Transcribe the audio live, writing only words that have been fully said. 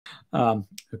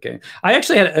Okay. I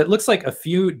actually had, it looks like a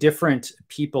few different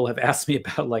people have asked me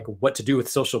about like what to do with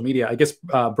social media. I guess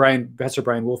Pastor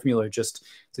Brian Wolfmueller just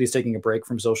said he's taking a break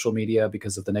from social media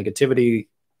because of the negativity,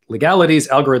 legalities,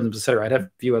 algorithms, etc. I'd have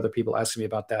a few other people asking me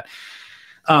about that.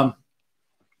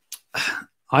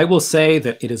 I will say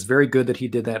that it is very good that he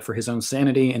did that for his own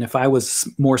sanity. And if I was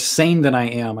more sane than I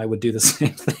am, I would do the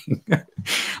same thing.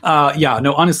 Yeah,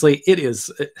 no, honestly, it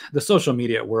is. The social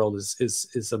media world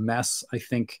is a mess, I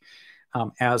think,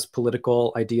 as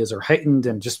political ideas are heightened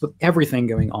and just with everything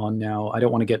going on now. I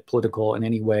don't want to get political in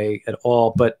any way at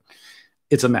all, but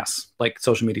it's a mess. Like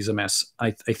social media is a mess.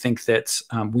 I think that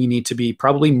we need to be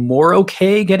probably more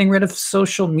okay getting rid of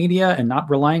social media and not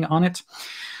relying on it.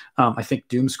 I think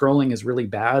doom scrolling is really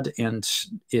bad and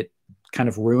it kind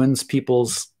of ruins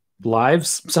people's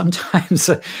lives sometimes.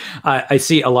 I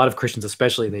see a lot of Christians,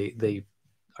 especially, they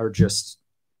are just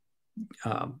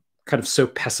kind of so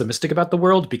pessimistic about the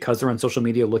world because they're on social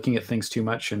media looking at things too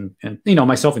much. And you know,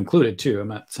 myself included too. I'm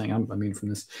not saying I'm immune from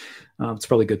this. It's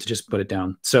probably good to just put it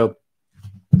down. So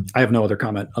I have no other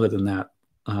comment other than that.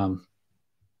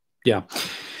 Yeah.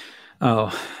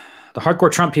 Oh, the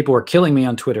hardcore Trump people were killing me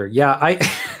on Twitter. Yeah,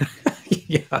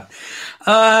 yeah.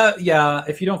 Yeah,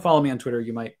 if you don't follow me on Twitter,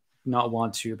 you might not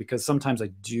want to, because sometimes I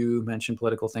do mention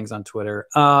political things on Twitter.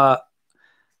 I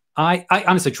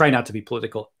honestly try not to be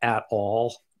political at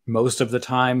all most of the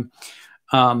time.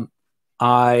 I'm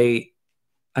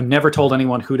never told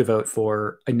anyone who to vote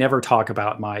for. I never talk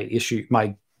about my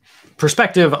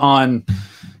perspective on,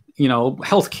 you know,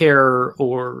 healthcare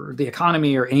or the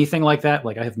economy or anything like that.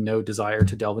 Like, I have no desire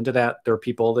to delve into that. There are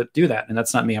people that do that, and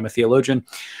that's not me. I'm a theologian.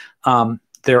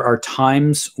 There are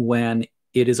times when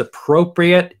it is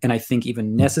appropriate, and I think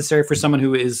even necessary, for someone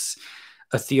who is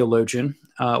a theologian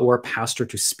or a pastor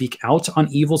to speak out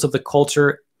on evils of the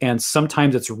culture. And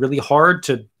sometimes it's really hard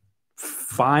to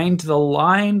find the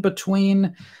line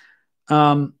between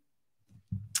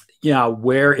yeah,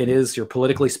 where it is you're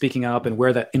politically speaking up and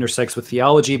where that intersects with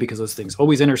theology, because those things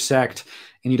always intersect,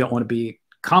 and you don't want to be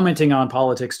commenting on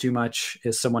politics too much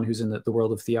as someone who's in the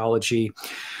world of theology.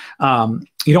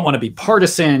 You don't want to be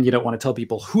partisan. You don't want to tell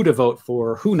people who to vote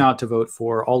for, who not to vote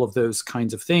for, all of those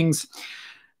kinds of things.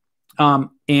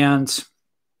 And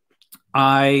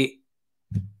I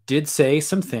did say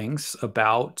some things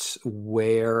about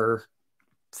where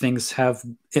things have...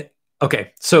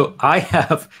 Okay, so I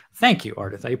have... Thank you,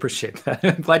 Ardith. I appreciate that.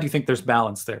 I'm glad you think there's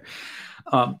balance there.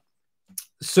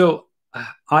 So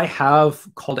I have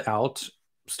called out,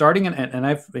 starting, and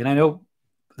I know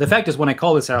the fact is, when I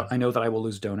call this out, I know that I will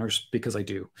lose donors, because I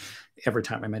do every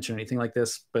time I mention anything like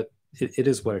this, but it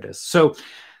is what it is. So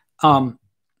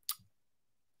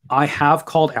I have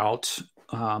called out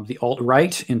the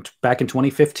alt-right back in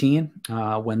 2015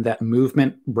 when that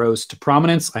movement rose to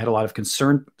prominence. I had a lot of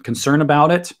concern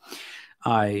about it.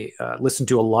 I listened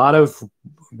to a lot of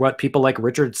what people like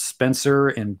Richard Spencer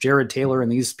and Jared Taylor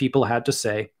and these people had to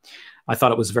say. I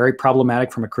thought it was very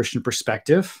problematic from a Christian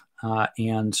perspective,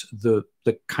 and the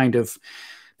kind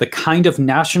of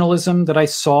nationalism that I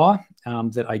saw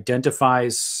that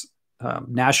identifies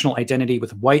national identity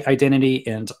with white identity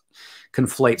and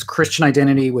conflates Christian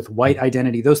identity with white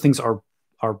identity. Those things are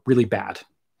really bad.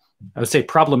 I would say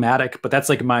problematic, but that's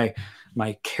like my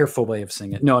careful way of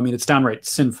saying it. No, I mean, it's downright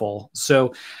sinful.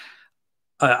 So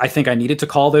I think I needed to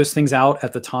call those things out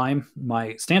at the time.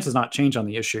 My stance has not changed on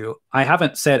the issue. I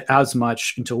haven't said as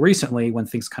much until recently, when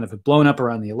things kind of have blown up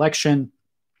around the election.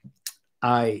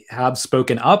 I have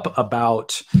spoken up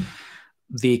about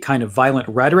the kind of violent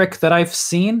rhetoric that I've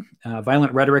seen,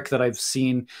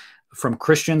 from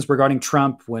Christians regarding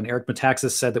Trump, when Eric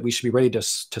Metaxas said that we should be ready to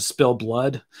spill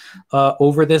blood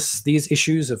over these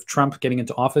issues of Trump getting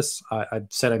into office. I've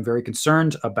said I'm very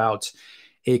concerned about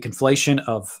a conflation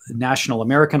of national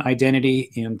American identity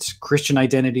and Christian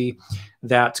identity.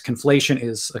 That conflation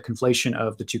is a conflation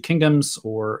of the two kingdoms,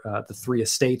 or the three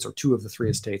estates, or two of the three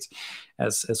estates,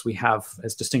 as we have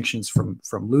as distinctions from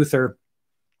Luther,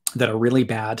 that are really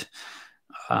bad.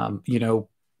 You know,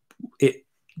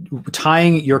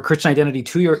 tying your Christian identity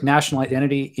to your national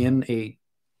identity in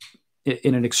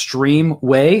an extreme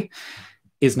way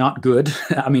is not good.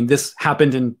 I mean, this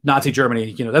happened in Nazi Germany.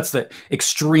 You know, that's the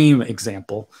extreme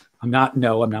example. I'm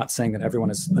not saying that everyone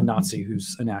is a Nazi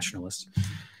who's a nationalist.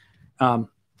 But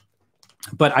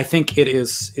I think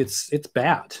it's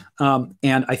bad.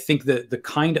 And I think that the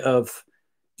kind of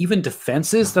even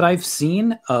defenses that I've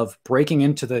seen of breaking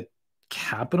into the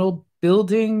Capitol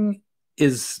building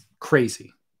is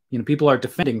crazy. You know, people are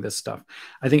defending this stuff.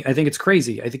 I think it's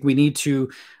crazy. I think we need to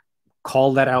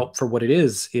call that out for what it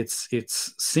is.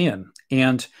 It's sin.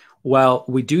 And while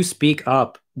we do speak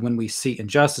up when we see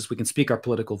injustice, we can speak our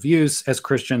political views as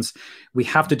Christians. We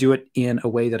have to do it in a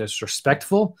way that is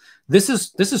respectful. This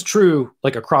is true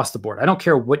like across the board. I don't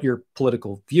care what your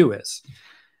political view is.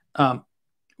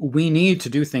 We need to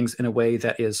do things in a way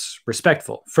that is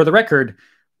respectful. For the record,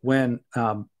 when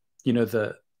the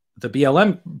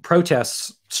BLM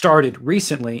protests started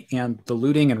recently and the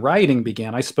looting and rioting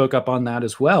began, I spoke up on that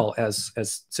as well as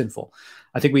sinful.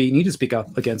 I think we need to speak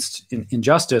up against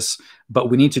injustice, but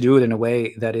we need to do it in a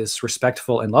way that is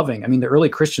respectful and loving. I mean, the early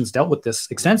Christians dealt with this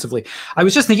extensively. I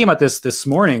was just thinking about this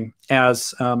morning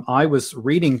as I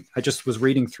just was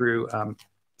reading through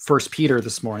 1 Peter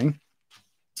this morning.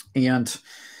 And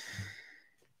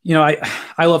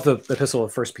I love the epistle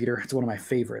of 1 Peter. It's one of my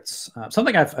favorites.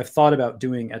 Something I've thought about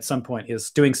doing at some point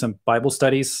is doing some Bible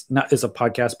studies, not as a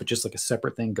podcast, but just like a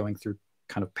separate thing, going through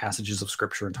kind of passages of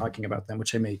scripture and talking about them,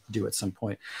 which I may do at some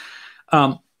point.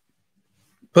 But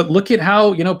look at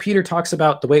how, Peter talks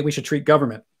about the way we should treat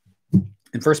government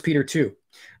in 1 Peter 2.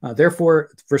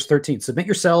 Therefore, verse 13, submit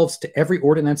yourselves to every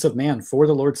ordinance of man for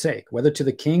the Lord's sake, whether to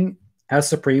the king as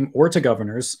supreme, or to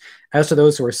governors, as to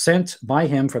those who are sent by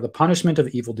him for the punishment of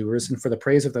evildoers and for the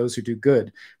praise of those who do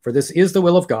good. For this is the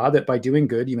will of God, that by doing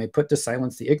good you may put to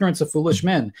silence the ignorance of foolish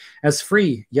men, as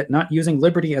free, yet not using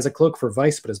liberty as a cloak for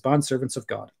vice, but as bondservants of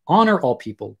God. Honor all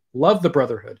people, love the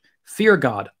brotherhood, fear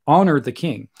God, honor the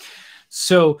king.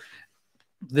 So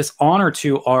this honor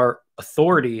to our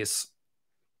authorities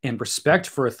and respect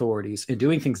for authorities and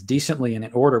doing things decently and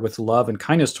in order with love and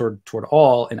kindness toward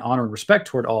all and honor and respect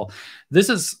toward all.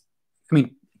 This is,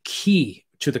 key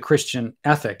to the Christian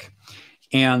ethic.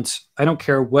 And I don't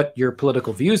care what your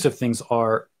political views of things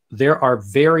are. There are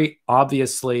very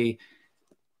obviously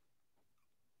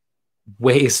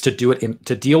ways to do it,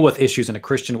 to deal with issues in a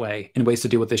Christian way and ways to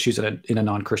deal with issues in a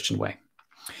non-Christian way.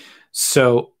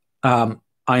 So I'm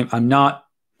not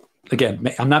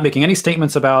making any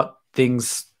statements about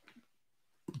things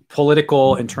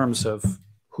political in terms of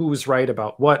who's right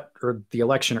about what or the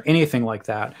election or anything like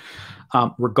that.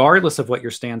 Regardless of what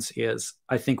your stance is,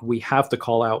 I think we have to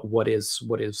call out what is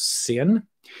sin,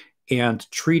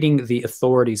 and treating the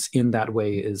authorities in that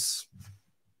way is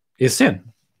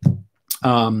sin.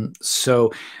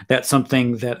 So that's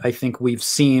something that I think we've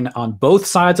seen on both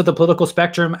sides of the political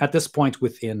spectrum at this point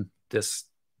within this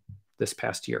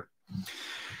past year.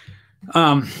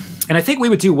 And I think we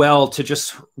would do well to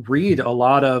just read a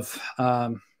lot of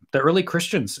the early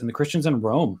Christians and the Christians in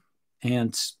Rome,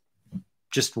 and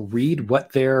just read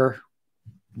what they're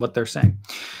saying.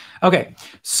 Okay,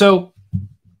 so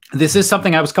this is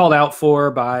something I was called out for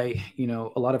by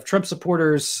a lot of Trump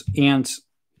supporters, and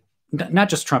not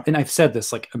just Trump. And I've said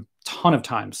this like a ton of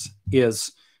times. It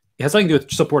has nothing to do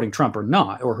with supporting Trump or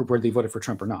not, or whether they voted for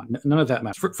Trump or not. None of that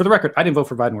matters. For the record, I didn't vote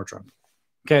for Biden or Trump.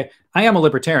 Okay, I am a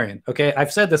libertarian. Okay,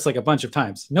 I've said this like a bunch of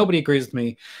times. Nobody agrees with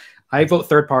me. I vote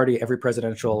third party every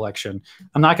presidential election.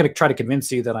 I'm not going to try to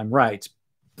convince you that I'm right.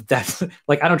 That's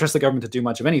like, I don't trust the government to do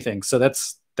much of anything. So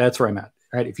that's where I'm at.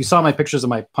 Right? If you saw my pictures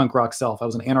of my punk rock self, I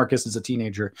was an anarchist as a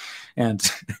teenager, and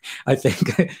I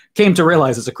think came to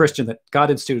realize as a Christian that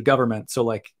God instituted government. So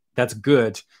like that's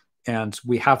good, and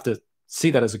we have to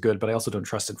see that as a good. But I also don't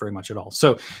trust it very much at all.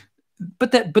 So.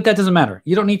 But that doesn't matter.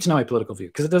 You don't need to know my political view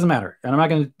because it doesn't matter. And I'm not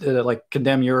going to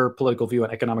condemn your political view on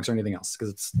economics or anything else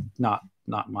because it's not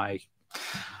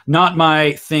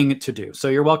my thing to do. So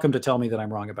you're welcome to tell me that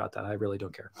I'm wrong about that. I really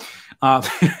don't care.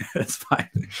 That's fine.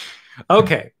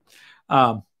 Okay.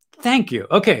 Thank you.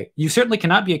 Okay. You certainly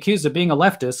cannot be accused of being a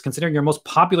leftist considering your most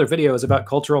popular video is about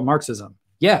cultural Marxism.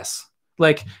 Yes.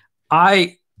 Like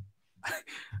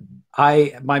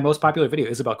my most popular video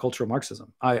is about cultural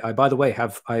Marxism. I by the way,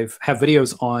 have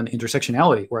videos on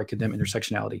intersectionality where I condemn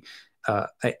intersectionality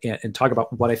and talk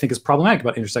about what I think is problematic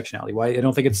about intersectionality, why I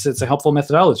don't think it's a helpful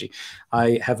methodology.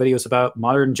 I have videos about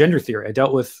modern gender theory. I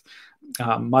dealt with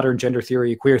modern gender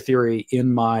theory, queer theory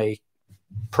in my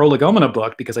Prolegomena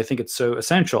book because I think it's so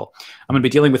essential. I'm going to be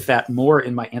dealing with that more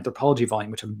in my anthropology volume,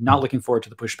 which I'm not looking forward to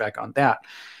the pushback on that.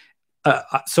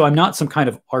 So I'm not some kind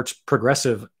of arch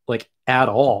progressive like at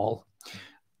all,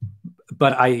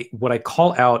 but what I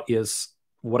call out is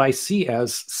what I see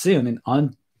as sin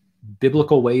and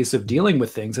unbiblical ways of dealing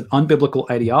with things and unbiblical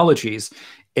ideologies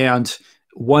and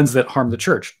ones that harm the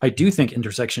church. I do think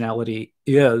intersectionality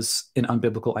is an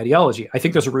unbiblical ideology. I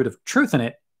think there's a root of truth in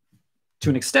it to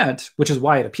an extent, which is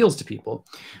why it appeals to people,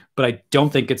 but I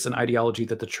don't think it's an ideology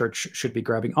that the church should be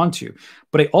grabbing onto.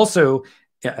 But I also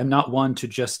am not one to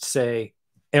just say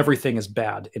everything is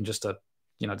bad in just a,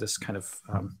 this kind of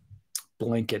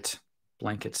blanket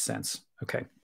sense. Okay.